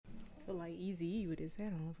feel like Eazy-E with his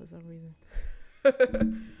hat on for some reason.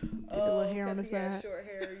 The little hair on the side. Short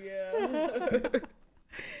hair, yeah.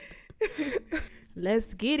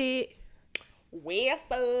 Let's get it.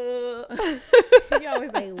 Whistle. You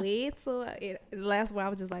always say whistle. The last one I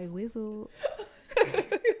was just like whistle.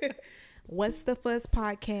 What's the first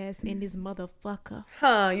podcast in this motherfucker?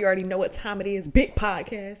 Huh? You already know what time it is. Big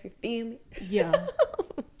podcast. You feel me? Yeah,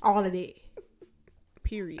 all of it.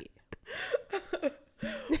 Period.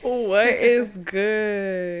 What is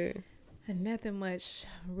good? And nothing much.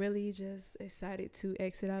 Really, just excited to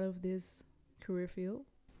exit out of this career field.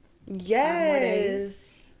 5 more days,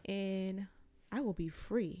 and I will be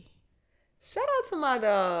free. Shout out to my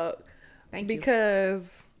dog. Thank you.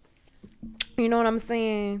 Because you know what I'm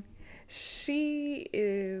saying? She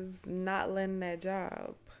is not letting that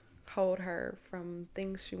job hold her from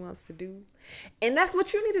things she wants to do. And that's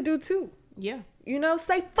what you need to do too. Yeah. You know,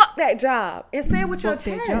 say fuck that job and say it with your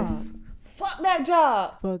chest. Fuck that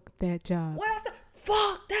job. Fuck that job. What I said?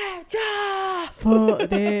 Fuck that job. Fuck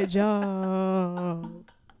that job.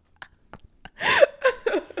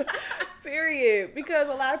 Period. Because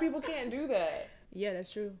a lot of people can't do that. Yeah,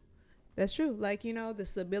 that's true. That's true. Like, you know, the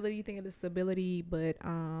stability, think of the stability, but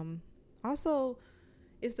also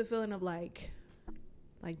it's the feeling of like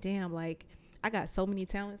damn, like I got so many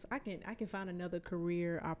talents. I can find another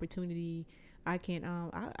career opportunity. I can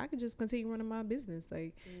I can just continue running my business.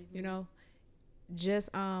 Like, you know,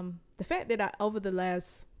 just the fact that I over the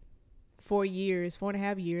last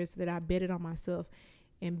 4.5 years that I betted on myself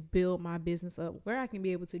and build my business up where I can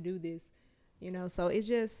be able to do this, you know. So it's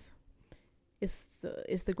just it's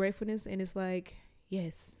the gratefulness, and it's like,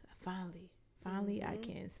 yes, finally I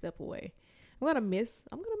can step away. I'm gonna miss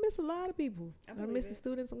a lot of people. I'm gonna miss the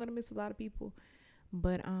students. I'm gonna miss a lot of people,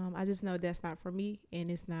 but I just know that's not for me,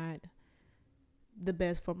 and it's not the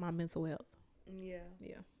best for my mental health. Yeah.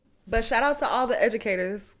 Yeah. But shout out to all the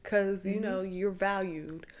educators, because you know you're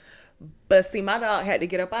valued. But see, my dog had to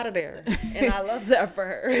get up out of there, and I love that for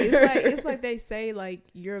her. It's like they say, like,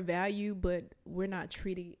 you're valued, but we're not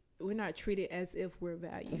treated as if we're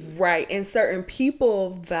valued. Right. And certain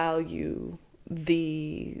people value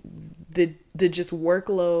the just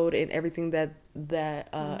workload and everything that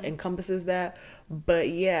encompasses that. But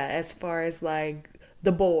yeah, as far as like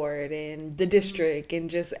the board and the district and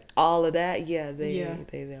just all of that, they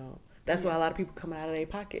don't. That's why a lot of people come out of their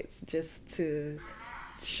pockets just to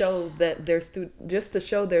show that just to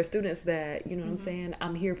show their students that, you know what I'm saying,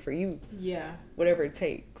 I'm here for you. Yeah. Whatever it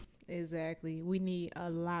takes. Exactly. We need a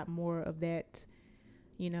lot more of that,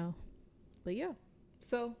 you know. But yeah.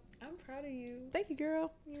 So I'm proud of you. thank you,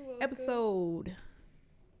 girl. You're welcome. Episode.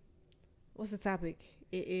 What's the topic?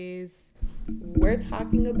 It is. We're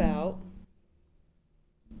talking about.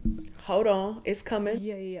 Hold on, it's coming.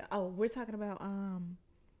 Yeah. Oh, we're talking about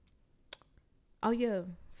Oh yeah,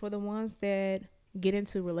 for the ones that get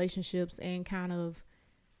into relationships and kind of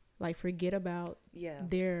like forget about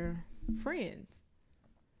their friends.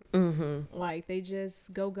 Mm-hmm. Like they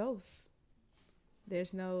just go ghost.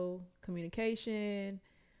 There's no communication,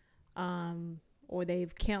 or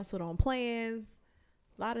they've canceled on plans.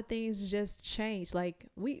 A lot of things just change. Like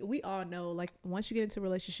we all know, like once you get into a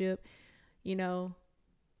relationship, you know,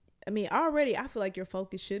 I mean, already I feel like your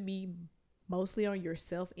focus should be mostly on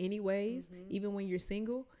yourself anyways, even when you're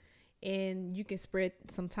single. And you can spread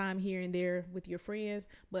some time here and there with your friends,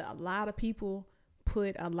 but a lot of people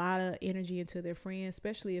put a lot of energy into their friends,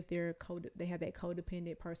 especially if they have that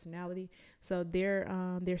codependent personality. So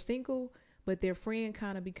they're single, but their friend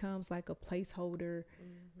kind of becomes like a placeholder.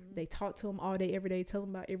 They talk to them all day, every day, tell them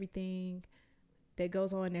about everything that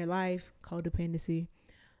goes on in their life. Codependency.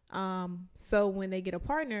 So when they get a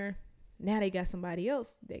partner, now they got somebody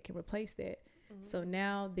else that can replace that. So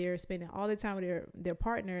now they're spending all the time with their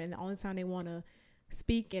partner, and the only time they want to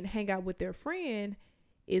speak and hang out with their friend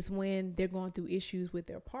is when they're going through issues with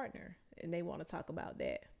their partner, and they want to talk about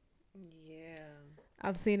that. Yeah.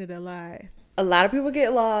 I've seen it a lot. A lot of people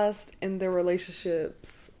get lost in their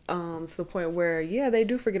relationships to the point where, they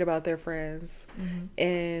do forget about their friends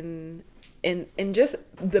and just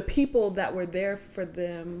the people that were there for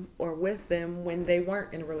them or with them when they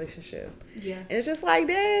weren't in a relationship. Yeah. And it's just like,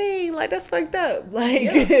 dang, like that's fucked up. Like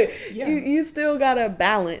you still gotta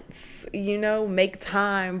balance, you know, make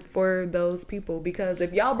time for those people, because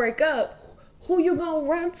if y'all break up, who you gonna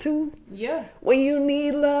run to? Yeah. When you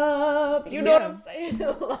need love. You know what I'm saying?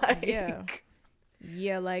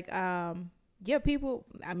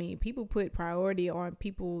 People put priority on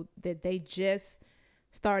people that they just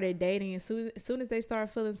started dating, and as soon as they start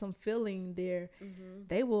feeling some feeling there,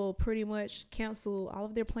 they will pretty much cancel all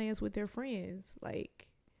of their plans with their friends. Like,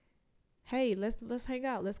 hey, let's hang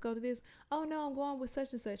out, let's go to this. Oh no, I'm going with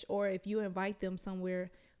such and such. Or if you invite them somewhere,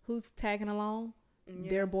 who's tagging along?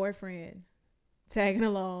 Their boyfriend tagging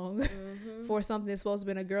along for something that's supposed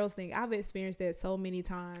to be a girl's thing. I've experienced that so many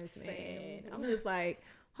times, man. I'm just like,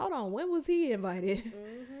 hold on, when was he invited?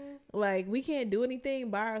 Like, we can't do anything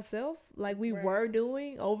by ourselves like we were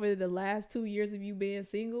doing over the last 2 years of you being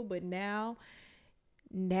single, but now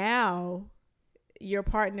your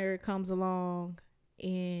partner comes along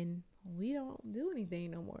and we don't do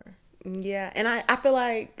anything no more. Yeah, and I feel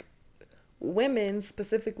like women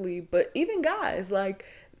specifically, but even guys, like,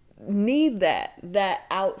 need that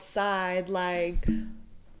outside, like,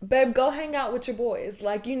 babe, go hang out with your boys,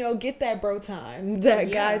 like, you know, get that bro time,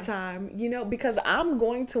 that guy time, you know, because I'm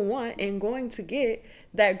going to want and going to get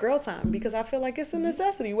that girl time, because I feel like it's a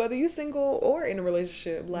necessity, whether you're single or in a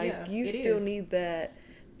relationship. Like, you still need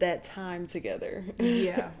that time together.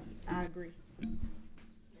 Yeah, I agree. Just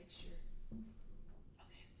make sure.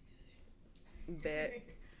 Okay.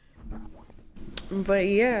 But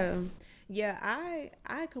yeah, I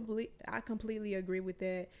completely agree with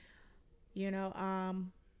that. You know,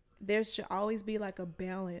 there should always be like a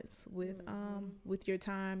balance with your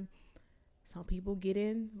time. Some people get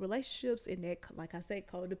in relationships and that, like I said,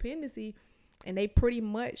 codependency, and they pretty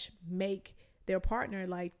much make their partner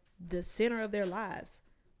like the center of their lives.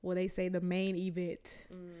 Well, they say the main event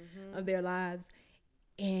of their lives,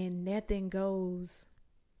 and nothing goes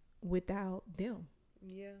without them.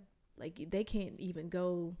 Yeah. Like, they can't even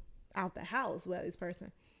go out the house without this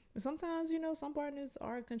person. But sometimes, you know, some partners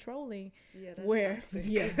are controlling. Yeah, that's where toxic.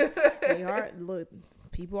 they are. Look,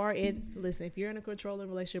 people are in. Listen, if you're in a controlling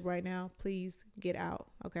relationship right now, please get out.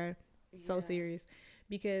 Okay, so serious,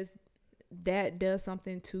 because that does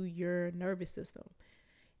something to your nervous system.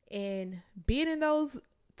 And being in those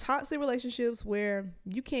toxic relationships where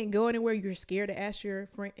you can't go anywhere, you're scared to ask your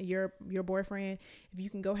friend, your boyfriend, if you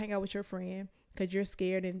can go hang out with your friend because you're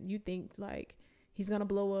scared and you think like he's gonna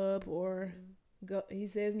blow up or go. He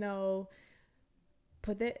says no,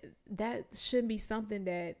 but that shouldn't be something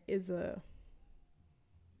that is a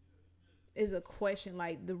question.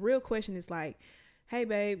 Like, the real question is like, hey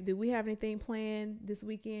babe, do we have anything planned this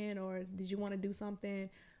weekend, or did you want to do something?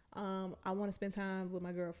 I want to spend time with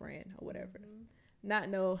my girlfriend or whatever. Not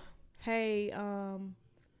no, hey,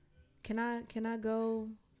 can I go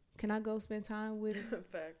spend time with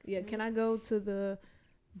Facts. Yeah, can I go to the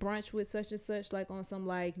brunch with such and such, like on some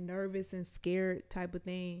like nervous and scared type of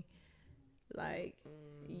thing. Like,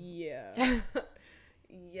 yeah.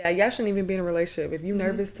 Yeah, y'all shouldn't even be in a relationship. If you're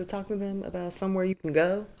nervous to talk to them about somewhere you can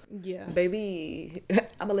go, Yeah. baby,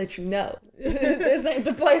 I'm gonna let you know. This ain't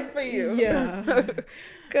the place for you. Yeah.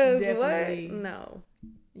 Cause Definitely. what? No.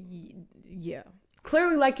 Yeah.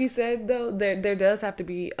 Clearly, like you said, though, there does have to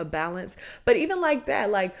be a balance. But even like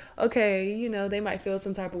that, like, okay, you know, they might feel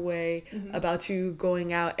some type of way about you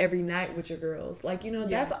going out every night with your girls. Like, you know,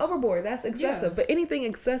 that's overboard. That's excessive. But anything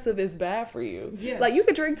excessive is bad for you. Yeah. Like, you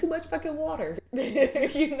could drink too much fucking water.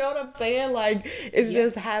 You know what I'm saying? Like, it's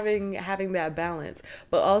just having that balance.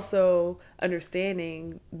 But also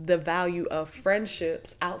understanding the value of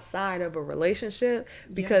friendships outside of a relationship,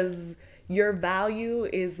 because your value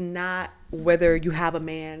is not whether you have a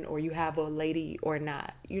man or you have a lady or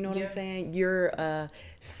not. You know what I'm saying? You're a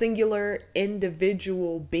singular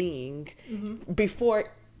individual being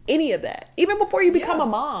before any of that. Even before you become a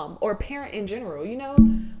mom or a parent in general, you know?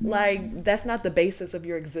 Like, that's not the basis of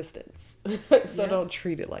your existence. So don't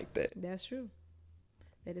treat it like that. That's true.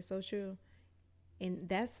 That is so true. And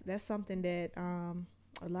that's something that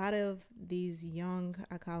a lot of these young,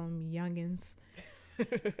 I call them youngins,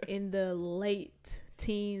 in the late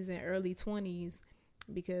teens and early 20s,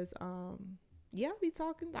 because I'll be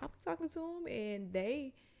talking to them, and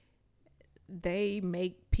they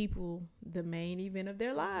make people the main event of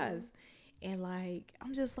their lives. And like,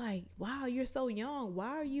 I'm just like, wow, you're so young. Why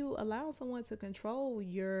are you allowing someone to control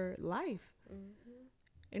your life?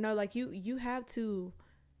 You know, like, you have to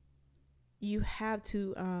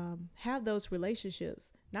have those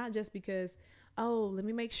relationships, not just because, oh, let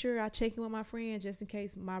me make sure I check in with my friend just in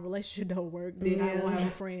case my relationship don't work, then I won't have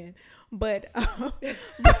a friend. But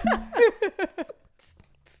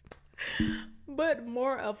but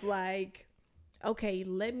more of like, okay,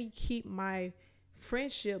 let me keep my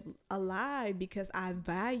friendship alive because I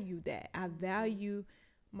value that. I value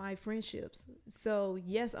my friendships. So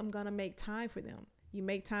yes, I'm gonna make time for them. You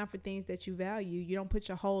make time for things that you value. You don't put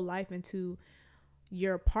your whole life into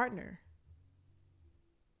your partner.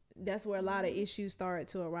 That's where a lot of issues start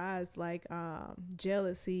to arise, like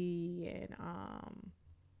jealousy and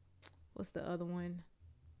what's the other one?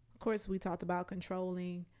 Of course, we talked about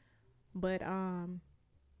controlling, but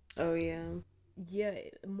Oh yeah. Yeah,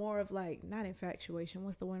 more of like, not infatuation,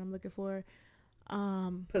 what's the word I'm looking for,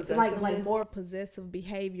 like Possessiveness. more possessive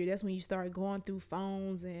behavior. That's when you start going through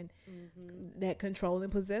phones and that controlling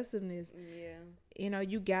possessiveness. Yeah. You know,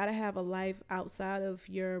 you gotta have a life outside of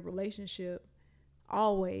your relationship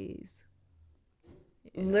always.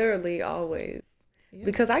 You know. Literally always. Yeah.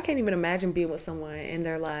 Because I can't even imagine being with someone and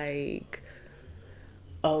they're like,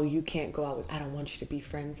 oh, you can't go out with, I don't want you to be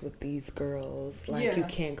friends with these girls. Like, you Yeah.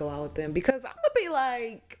 can't go out with them. Because I'm going to be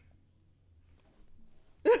like,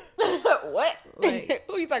 what? Like,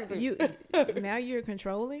 Who are you talking to? you now you're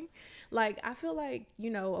controlling. Like, I feel like,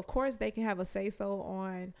 of course they can have a say so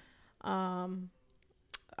on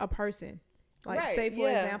a person. Like, Right, say for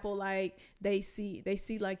yeah. example, like they see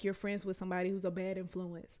like you're friends with somebody who's a bad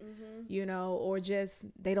influence, or just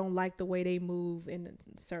they don't like the way they move in a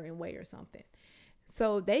certain way or something.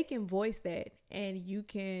 So they can voice that, and you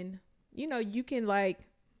can like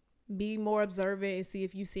be more observant and see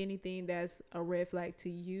if you see anything that's a red flag to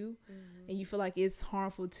you, and you feel like it's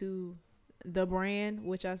harmful to the brand,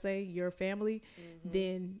 which I say your family,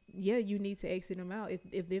 then yeah, you need to exit them out.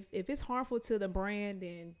 If it's harmful to the brand,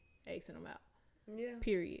 then exit them out. Yeah.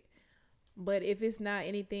 Period. But if it's not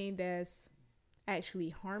anything that's actually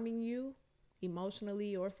harming you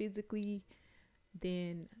emotionally or physically,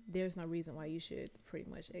 then there's no reason why you should pretty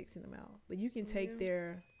much exit them out. But you can take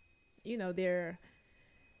their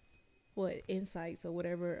what insights or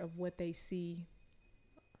whatever of what they see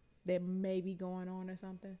that may be going on or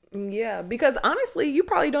something. Yeah, because honestly, you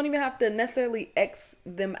probably don't even have to necessarily X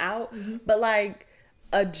them out, but like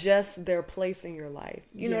adjust their place in your life.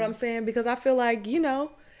 You know what I'm saying? Because I feel like,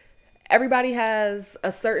 everybody has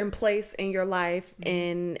a certain place in your life,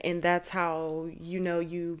 and that's how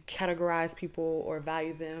you categorize people or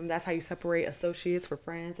value them. That's how you separate associates for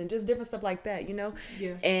friends and just different stuff like that,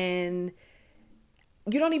 Yeah. And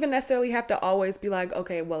you don't even necessarily have to always be like,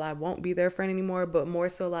 okay, well, I won't be their friend anymore, but more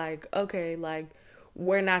so like, okay, like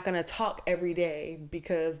we're not going to talk every day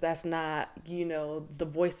because that's not, the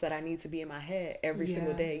voice that I need to be in my head every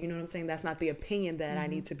single day. You know what I'm saying? That's not the opinion that I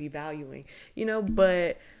need to be valuing,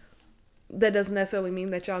 but that doesn't necessarily mean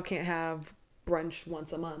that y'all can't have brunch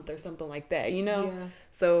once a month or something like that, Yeah.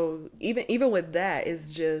 So even with that, it's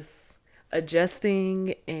just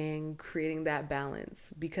adjusting and creating that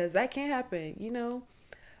balance, because that can happen,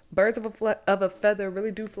 birds of a feather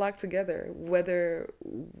really do flock together, whether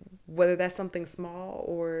that's something small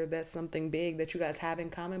or that's something big that you guys have in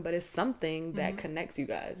common, but it's something that connects you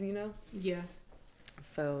guys, Yeah.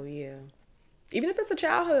 So yeah, even if it's a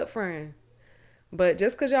childhood friend. But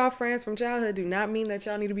just because y'all friends from childhood do not mean that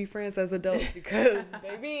y'all need to be friends as adults, because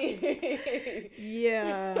baby.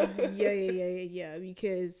 Yeah.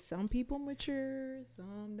 Because some people mature,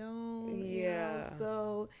 some don't. Yeah.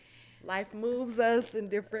 So Life moves us in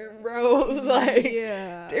different roads, like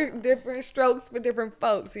different strokes for different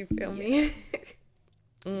folks. You feel me?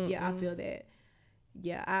 Yeah, I feel that.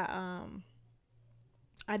 Yeah,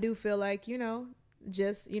 I do feel like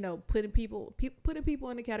just putting people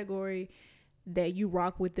in the category that you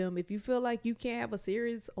rock with them. If you feel like you can't have a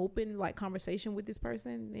serious open like conversation with this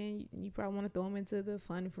person, then you probably want to throw them into the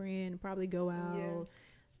fun friend, probably go out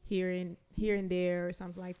here and there or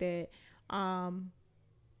something like that.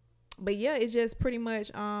 But yeah, it's just pretty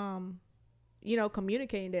much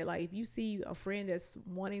communicating that, like, if you see a friend that's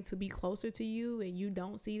wanting to be closer to you and you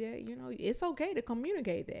don't see that, it's okay to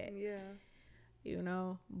communicate that.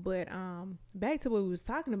 But back to what we was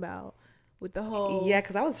talking about with the whole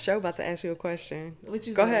because I was sure about to ask you a question. What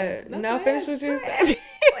you go ahead. No, finish what you said.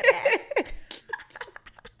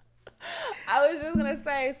 I was just gonna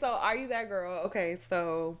say, so are you that girl? Okay,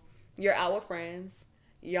 so you're out with friends,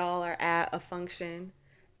 y'all are at a function,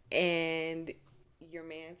 and your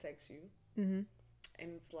man texts you, and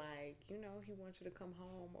it's like, he wants you to come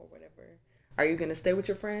home or whatever. Are you gonna stay with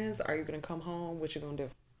your friends? Are you gonna come home? What you gonna do?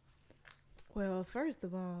 Well, first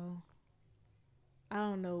of all, I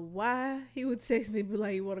don't know why he would text me, be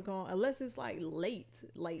like, you want to go on, unless it's like late.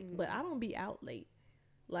 But I don't be out late.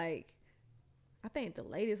 Like, I think the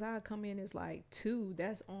latest I come in is like 2.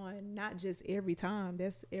 That's on not just every time.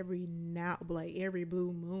 That's every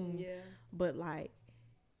blue moon. Yeah. But like,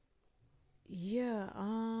 yeah.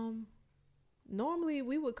 Normally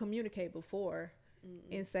we would communicate before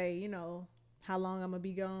and say, how long I'm gonna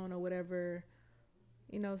be gone or whatever.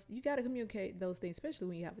 You got to communicate those things, especially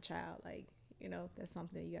when you have a child. Like, that's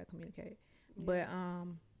something that you got to communicate. Yeah.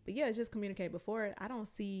 But yeah, just communicate before. I don't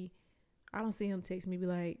see him text me, be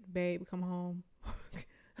like, babe, come home.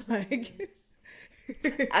 Like,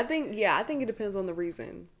 I think it depends on the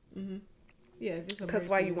reason. Yeah, if it's because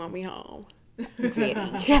why you want me home?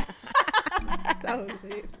 Oh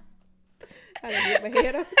shit! I didn't get my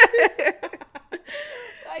head up.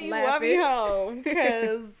 Why you want me home?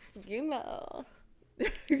 Because you know.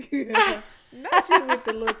 Not you with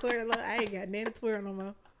the little twirl. I ain't got nothing to twirl no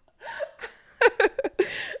more.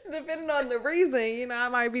 Depending on the reason, you know, I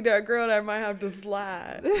might be that girl that might have to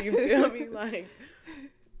slide. You feel me? Like,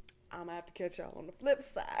 I'm gonna have to catch y'all on the flip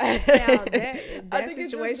side. Now I that think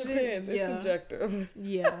situation, it just depends. It's yeah, subjective.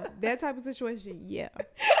 yeah, that type of situation, yeah.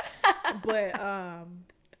 But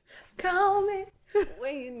Call me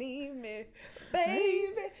when you need me,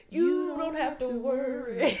 baby. You don't have to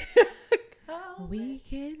worry. we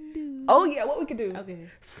can do. Oh yeah, what we can do? Okay.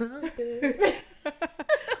 Something.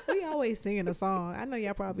 We always singing a song. I know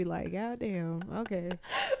y'all probably like, God damn, okay.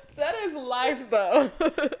 That is life though.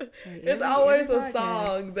 It's always a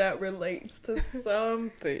song that relates to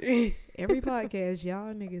something. Every podcast,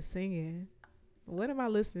 y'all niggas singing. What am I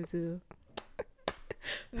listening to?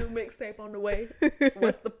 New mixtape on the way.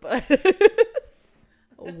 What's the fuss?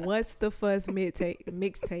 What's the fuss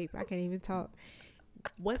mixtape? I can't even talk.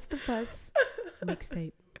 What's the fuss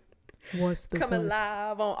mixtape? What's the Coming fuss?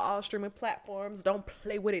 live on all streaming platforms. Don't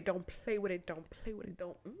play with it. Don't play with it. Don't play with it.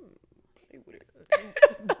 Don't play with it.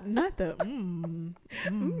 Not the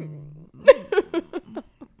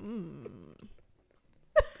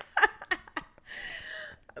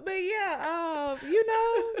But yeah, you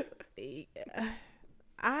know,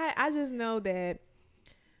 I just know that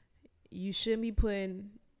you shouldn't be putting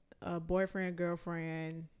a boyfriend,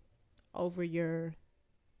 girlfriend over your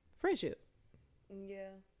friendship. Yeah.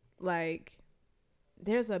 Like,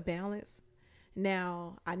 there's a balance.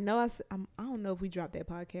 Now, I know I don't know if we dropped that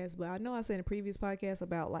podcast, but I know I said in a previous podcast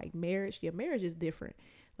about like marriage. Yeah, marriage is different.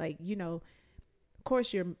 Like, you know, of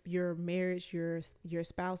course your marriage, your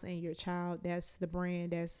spouse and your child, that's the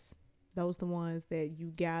brand. Those the ones that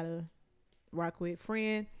you gotta rock with.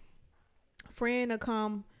 Friend will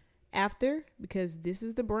come after, because this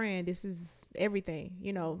is the brand. This is everything.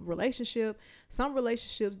 You know, relationship. Some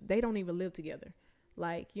relationships, they don't even live together.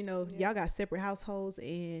 Like, you know, y'all got separate households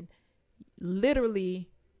and literally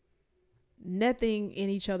nothing in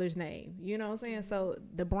each other's name. You know what I'm saying? So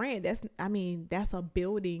the brand, that's a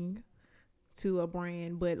building to a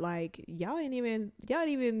brand, but like y'all ain't even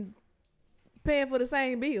paying for the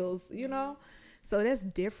same bills, you know? So that's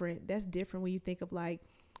different. That's different when you think of like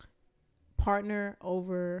partner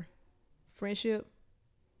over friendship.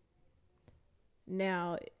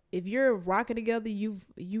 Now, if you're rocking together, you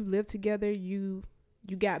live together, you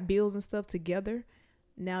got bills and stuff together.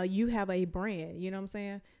 Now you have a brand, you know what I'm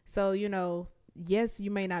saying? So, you know, yes,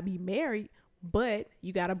 you may not be married, but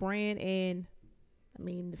you got a brand, and I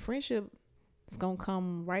mean, the friendship is going to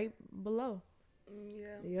come right below.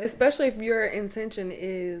 Yeah. Yep. Especially if your intention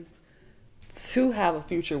is to have a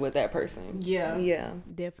future with that person. Yeah. Yeah.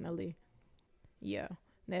 Definitely. Yeah.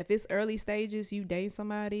 Now, if it's early stages, you date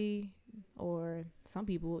somebody, or some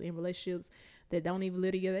people in relationships that don't even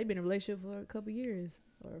live together, they've been in a relationship for a couple years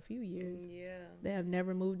or a few years. Yeah. They have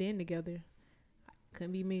never moved in together.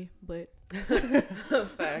 Couldn't be me, but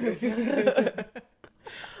Facts.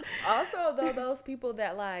 Also, though, those people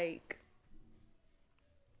that like,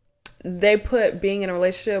 they put being in a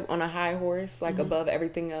relationship on a high horse, like above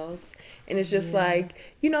everything else. And it's just like,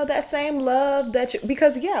 you know, that same love that you,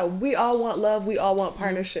 because yeah, we all want love. We all want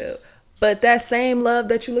partnership. But that same love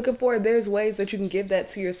that you're looking for, there's ways that you can give that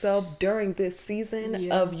to yourself during this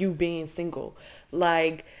season of you being single.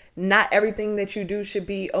 Like, not everything that you do should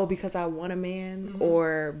be, oh, because I want a man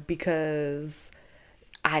or because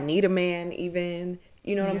I need a man even.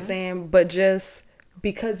 You know what I'm saying? But just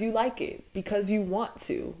because you like it, because you want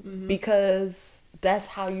to, because that's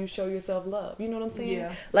how you show yourself love. You know what I'm saying?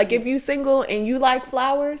 Yeah. Like, if you single and you like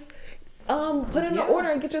flowers, put in an order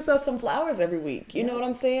and get yourself some flowers every week. You know what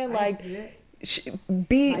I'm saying? Like,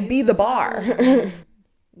 be the bar.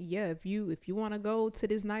 Yeah, if you want to go to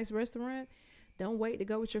this nice restaurant, don't wait to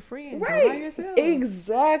go with your friend. Right. Go by yourself.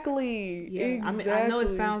 Exactly. Yeah. Exactly. I know it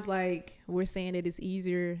sounds like we're saying that it's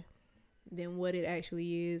easier than what it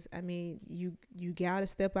actually is. I mean, you gotta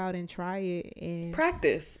step out and try it and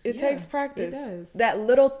practice. It takes practice. It does. That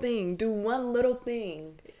little thing. Do one little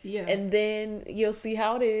thing. Yeah. And then you'll see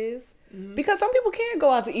how it is. Because some people can't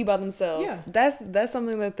go out to eat by themselves. Yeah. That's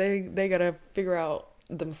something that they gotta figure out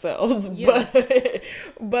themselves. Yeah.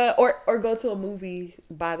 But or go to a movie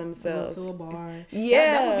by themselves. Go to a bar.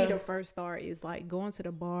 Yeah. That would be the first start, is like going to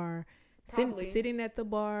the bar, sitting at the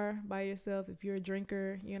bar by yourself. If you're a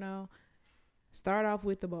drinker, you know, start off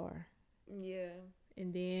with the bar. Yeah.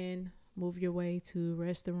 And then move your way to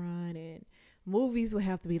restaurant, and movies would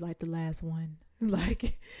have to be like the last one.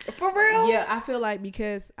 Like, for real? Yeah, I feel like,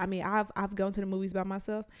 because I mean, I've gone to the movies by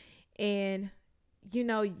myself, and you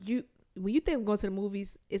know, when you think of going to the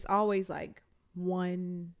movies, it's always like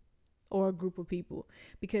one or a group of people,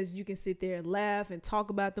 because you can sit there and laugh and talk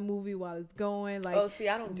about the movie while it's going. Like, oh, see,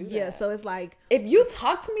 I don't do that. yeah, so it's like, if you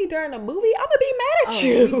talk to me during a movie, I'm gonna be mad at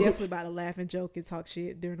you. we definitely about to laugh and joke and talk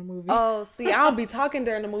shit during the movie. Oh, see, I don't be talking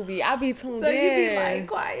during the movie. I be tuned so in. you be like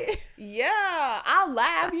quiet. Yeah, I'll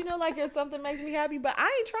laugh, you know, like if something makes me happy, but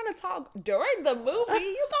I ain't trying to talk during the movie.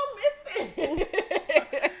 You gonna miss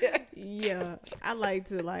it. Yeah, I like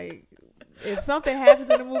to, like, if something happens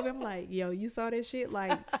in the movie, I'm like, yo, you saw that shit?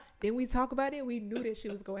 Like, then we talk about it. We knew that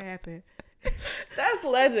shit was gonna happen. That's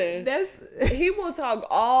legend. He will talk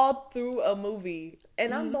all through a movie,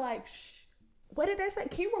 and I'm like, shh. What did they say?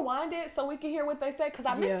 Can you rewind it so we can hear what they said? Because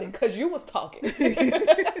I missed it because you was talking.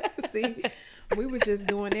 See, we were just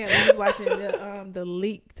doing that. We was watching the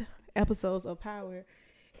leaked episodes of Power.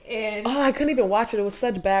 And I couldn't even watch it. It was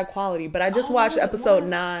such bad quality. But I just watched episode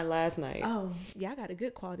 9 last night. Oh, yeah, I got a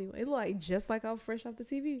good quality. It looked like just like I was fresh off the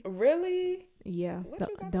TV. Really? Yeah.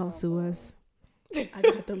 Don't sue us. I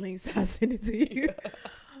got the links. I'll send it to you.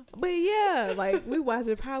 But yeah, like we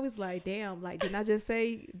watching Power. It's like, damn, like did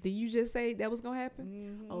you just say that was gonna happen?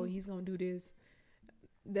 Mm-hmm. Oh, he's gonna do this.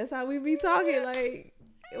 That's how we be talking. Like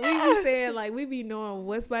we be saying, like we be knowing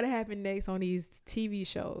what's about to happen next on these TV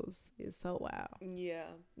shows. It's so wild. Yeah.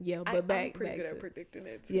 Yeah, but I'm pretty good at predicting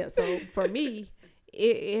it too. Yeah, so for me,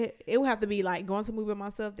 it would have to be like going to a movie by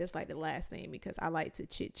myself. That's like the last thing, because I like to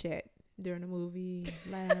chit chat during the movie,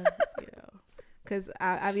 laugh, you know. Cause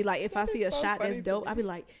I be like, if I see a shot that's dope, I be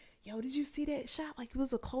like, yo, did you see that shot? Like it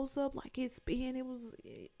was a close up, like it spin. It was,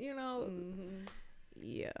 you know,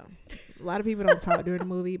 yeah. A lot of people don't talk during the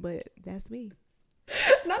movie, but that's me.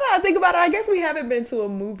 Now that I think about it, I guess we haven't been to a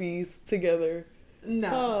movies together. No.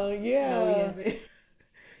 Oh yeah. No, we haven't.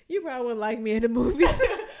 You probably wouldn't like me in the movies. I'm like,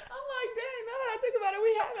 dang. Now that I think about it,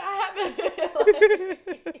 we haven't. I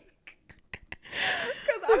haven't.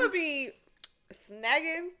 Cause I'm gonna be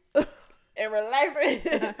snagging and relaxing.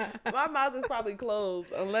 My mouth is probably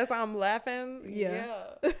closed unless I'm laughing. Yeah.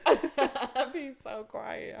 I'd be so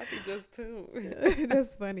quiet. I'd be just tuned.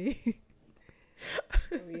 That's funny.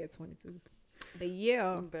 We at 22. But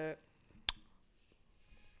yeah.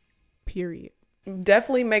 Period.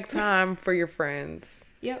 Definitely make time for your friends.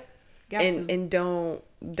 Yep. And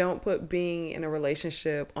don't put being in a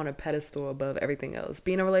relationship on a pedestal above everything else.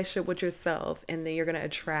 Be in a relationship with yourself, and then you're going to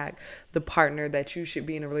attract the partner that you should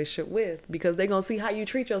be in a relationship with, because they're going to see how you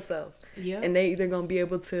treat yourself. Yeah. And they either going to be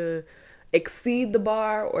able to exceed the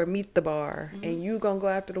bar or meet the bar, and you going to go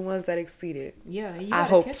after the ones that exceed it. Yeah. I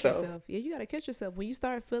hope so. Yourself. Yeah, you got to catch yourself. When you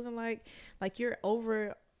start feeling like you're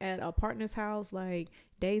over at a partner's house like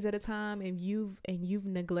days at a time, and you've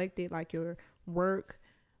neglected like your work,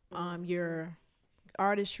 your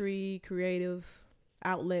artistry, creative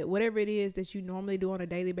outlet, whatever it is that you normally do on a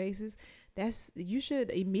daily basis, you should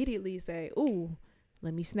immediately say, ooh,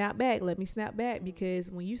 let me snap back,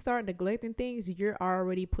 because when you start neglecting things, you're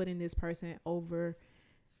already putting this person over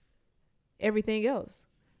everything else.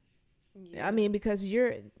 Yeah. I mean, because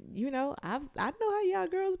I know how y'all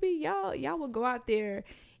girls be. Y'all will go out there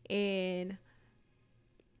and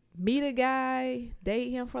meet a guy, date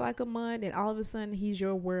him for like a month, and all of a sudden he's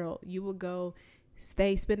your world. You will go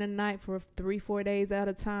spend a night for 3-4 days at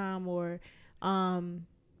a time, or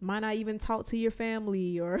might not even talk to your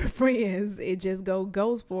family or friends. It just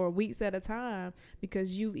goes for weeks at a time,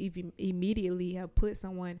 because you immediately have put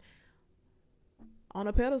someone on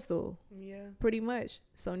a pedestal. Yeah, pretty much.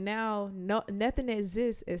 So now nothing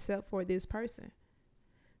exists except for this person.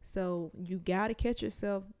 So you gotta catch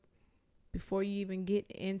yourself before you even get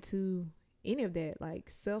into any of that, like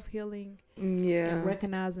self-healing, and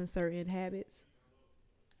recognizing certain habits.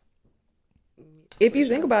 If you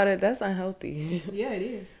think about it, that's unhealthy. Yeah, it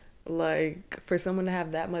is. Like, for someone to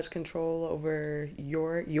have that much control over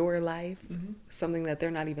your life, something that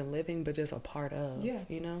they're not even living but just a part of. Yeah,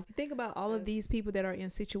 you know. Think about all of these people that are in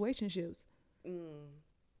situationships.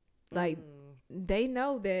 Like, they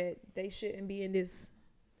know that they shouldn't be in this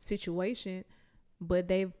situation, but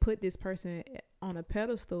they've put this person on a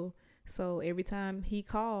pedestal. So every time he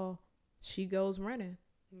call, she goes running.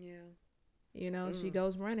 Yeah. You know, she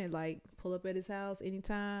goes running, like pull up at his house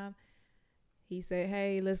anytime. He said,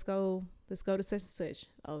 hey, let's go to such and such.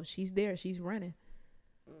 Oh, she's there. She's running.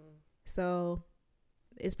 So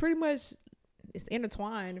it's pretty much, it's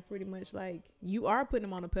intertwined pretty much. Like, you are putting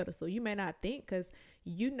him on a pedestal. You may not think, because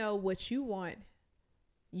you know what you want.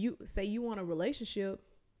 You say you want a relationship,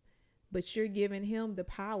 but you're giving him the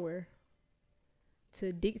power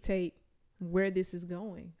to dictate where this is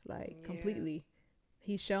going, like completely.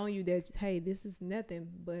 He's showing you that, hey, this is nothing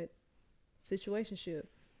but situationship.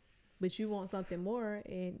 but you want something more,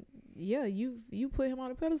 and yeah, you put him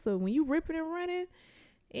on a pedestal. When you ripping and running,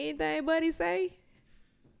 anything buddy say,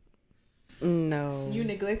 No. you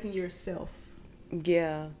neglecting yourself.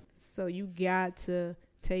 Yeah. So you got to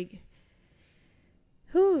take,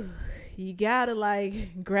 you gotta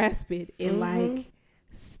like grasp it and like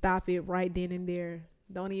stop it right then and there.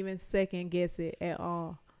 Don't even second guess it at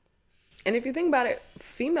all. And if you think about it,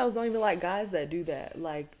 females don't even like guys that do that.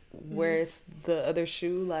 Like, where's the other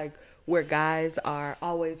shoe? Like, where guys are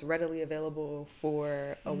always readily available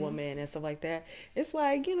for a woman and stuff like that. It's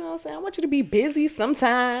like, you know what I'm saying? I want you to be busy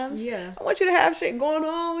sometimes. Yeah. I want you to have shit going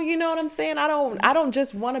on. You know what I'm saying? I don't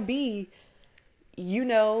just want to be, you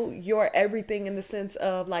know, your everything in the sense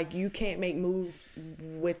of like, you can't make moves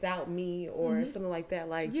without me or something like that.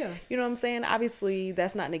 Like, Yeah. you know what I'm saying? Obviously,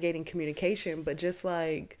 that's not negating communication, but just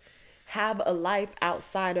like have a life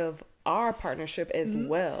outside of our partnership as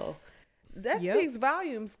well. That speaks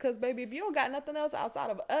volumes, because baby, if you don't got nothing else outside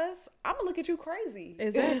of us, I'm gonna look at you crazy.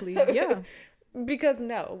 Exactly. Yeah. Because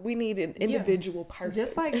no, we need an individual person.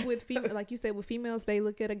 Just like with like you said, with females, they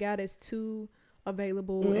look at a guy that's too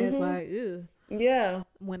available as like, ew. Yeah.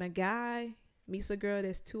 When a guy meets a girl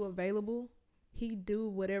that's too available, he do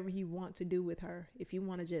whatever he want to do with her. If you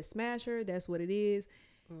want to just smash her, that's what it is.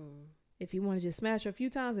 If you want to just smash her a few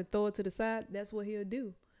times and throw it to the side, that's what he'll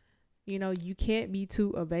do. You know, you can't be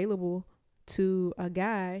too available to a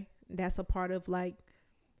guy. That's a part of like,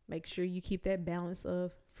 make sure you keep that balance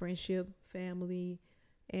of friendship, family,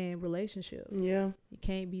 and relationship. Yeah. You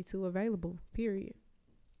can't be too available, period.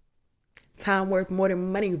 Time worth more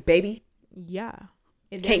than money, baby. Yeah.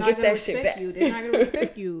 And Can't get that shit back. They're not going to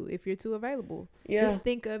respect you if you're too available. Yeah. Just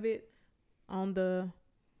think of it on the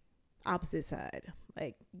opposite side.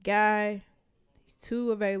 Like, guy, he's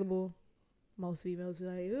too available. Most females be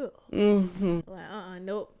like, ugh. Like,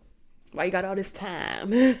 nope. Why you got all this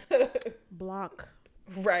time? Block.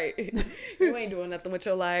 Right. You ain't doing nothing with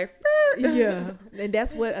your life. Yeah. And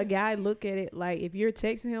that's what a guy look at it like. If you're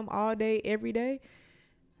texting him all day, every day,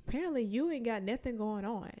 apparently you ain't got nothing going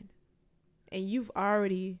on. And you've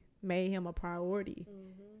already made him a priority.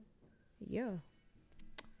 Yeah.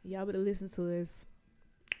 Y'all better listen to us.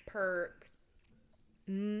 Perk.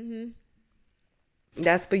 Mm-hmm.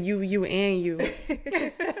 That's for you, and you.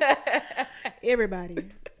 Everybody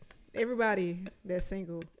that's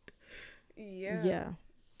single. Yeah.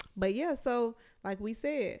 But yeah, so like we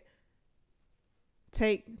said,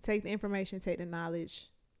 take the information, take the knowledge,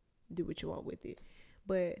 do what you want with it.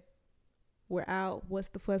 But we're out. What's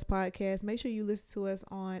the Fuss podcast? Make sure you listen to us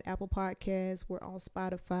on Apple Podcasts. We're on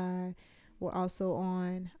Spotify. We're also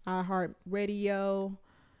on iHeartRadio,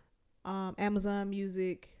 Amazon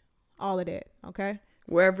Music, all of that. Okay.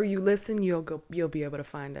 Wherever you listen, you'll be able to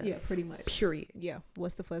find us. Yeah, pretty much. Period. Yeah.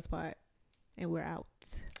 What's the Fuss pod? And we're out.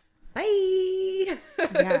 Bye.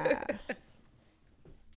 Yeah.